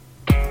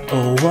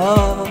Oh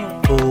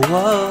whoa, oh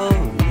whoa,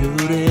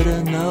 you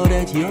didn't know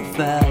that you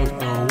fell.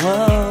 Oh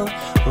whoa,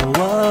 oh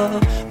whoa,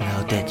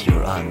 now that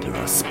you're under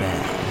a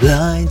spell.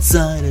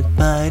 Blindsided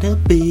by the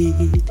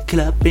beat,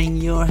 clapping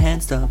your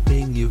hands,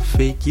 stomping your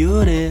feet.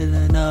 You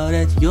didn't know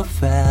that you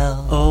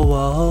fell. Oh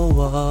whoa,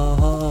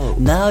 whoa,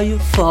 now you're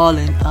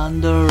falling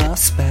under a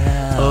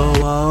spell. Oh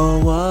whoa,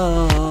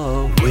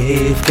 whoa,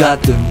 we've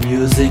got the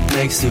music,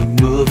 makes you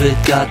move it.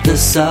 Got the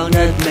song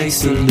that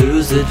makes you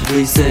lose it.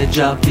 We say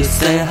jump, you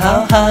say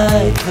how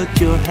high. Put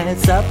your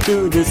hands up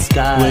to the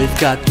sky. We've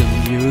got the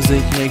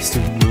music, makes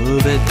you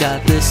move it.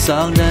 Got the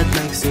song that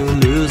makes you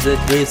lose it.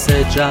 We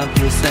say jump,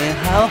 you say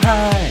how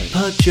high.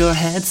 Put your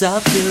hands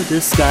up to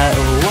the sky.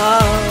 Oh wow,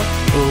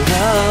 oh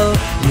wow,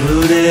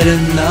 you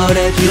didn't know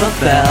that you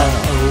fell.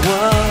 Oh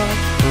wow,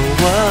 oh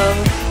wow,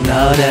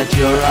 now that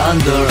you're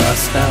under a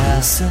spell.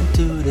 Listen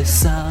to the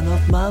sound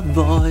of my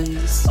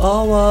voice.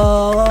 Oh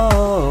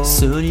whoa,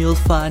 soon you'll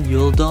find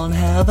you don't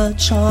have a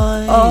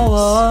choice. Oh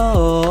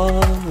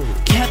whoa,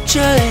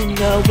 capturing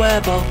the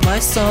web of my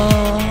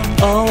song.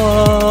 Oh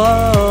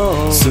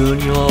whoa, soon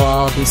you'll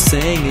all be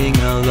singing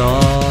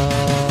along.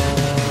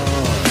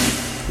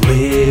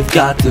 We've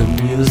got the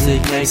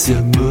music, makes you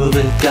move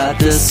it. Got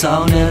the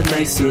song that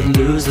makes you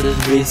lose it.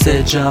 We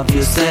say jump,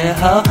 you say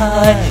how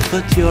high.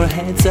 Put your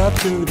hands up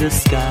to the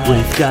sky.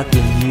 We've got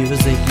the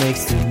music,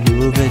 makes you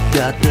move it.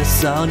 Got the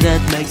song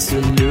that makes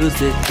you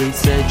lose it. We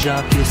say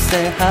jump, you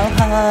say how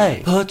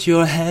high. Put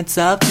your hands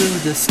up to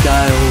the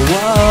sky. Oh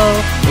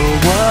whoa, oh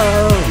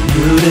whoa,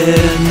 you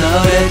didn't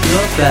know that you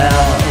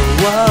fell. Oh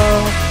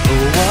whoa,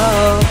 oh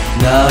whoa,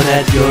 now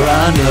that you're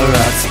under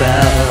a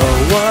spell. Oh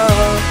whoa,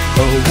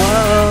 oh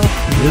whoa,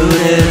 you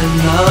didn't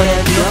know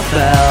that you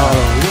fell.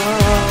 Oh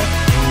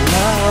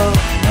whoa,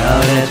 now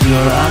that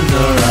you're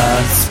under a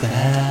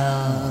spell.